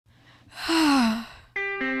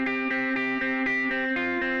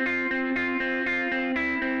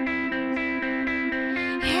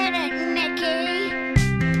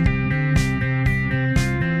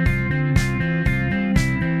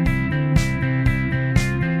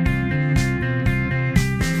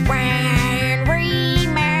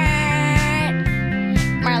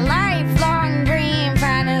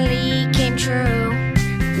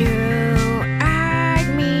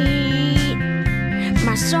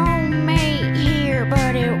soulmate here,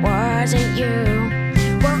 but it wasn't you.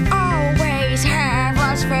 We'll always have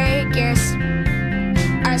Las Vegas,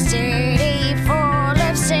 a city full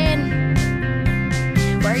of sin,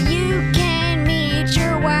 where you can meet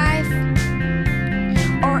your wife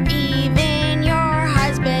or even your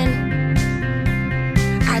husband.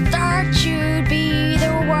 I thought you'd be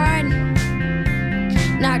the one,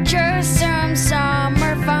 not just some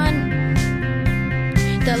summer fun.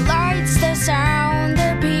 The lights, the sound,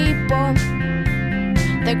 the people,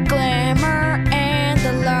 the glamour and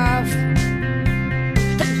the love.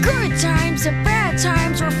 The good times, the bad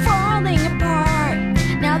times were falling apart.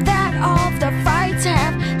 Now that all the fights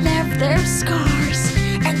have left their scars,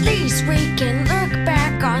 at least we can look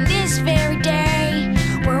back on this very day.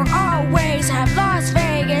 We'll always have Las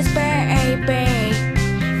Vegas, baby.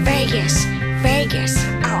 Vegas, Vegas,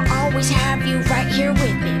 I'll always have you right here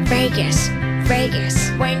with me. Vegas,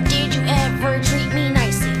 Vegas, when did you ever treat me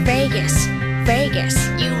nicely? Vegas, Vegas,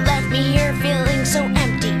 you left me here feeling so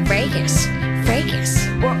empty. Vegas, Vegas,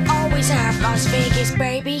 we'll always have Las Vegas,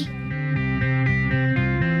 baby.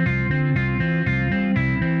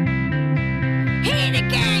 Hit it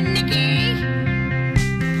again, Nikki!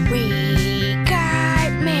 We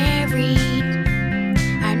got married.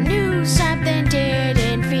 I knew something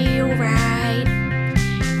didn't feel right.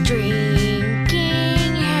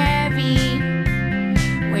 Drinking heavy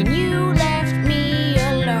when you left me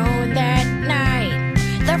alone that night.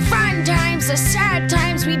 The fun times, the sad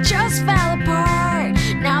times, we just fell apart.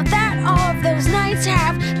 Now that all of those nights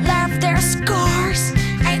have left their scars,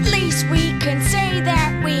 at least we can say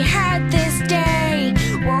that we had this day.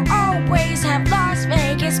 We'll always have Las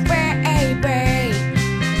Vegas, baby.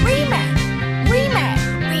 We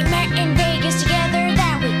met in Vegas together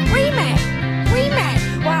that week. We met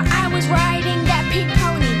while I was riding that pink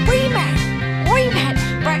pony. We met,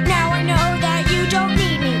 right now I know that you don't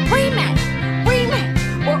need me. We met,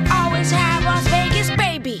 we'll always have Las Vegas,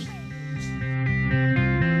 baby.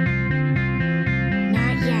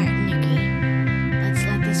 Not yet, Nikki. Let's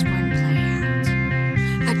let this one play out.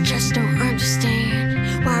 I just don't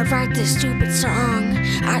understand why I write this stupid song.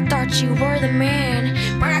 I thought you were the man,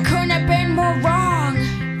 but I couldn't have been more wrong.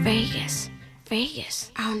 Vegas,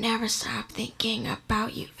 Vegas, I'll never stop thinking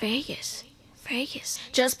about you. Vegas, Vegas,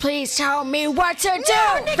 just please tell me what to do.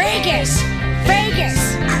 No, Vegas,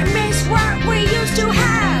 Vegas, I miss what we used to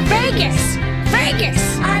have. Vegas,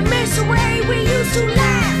 Vegas, I miss the way we used to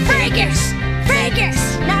laugh. Vegas,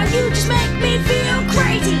 Vegas, now you just make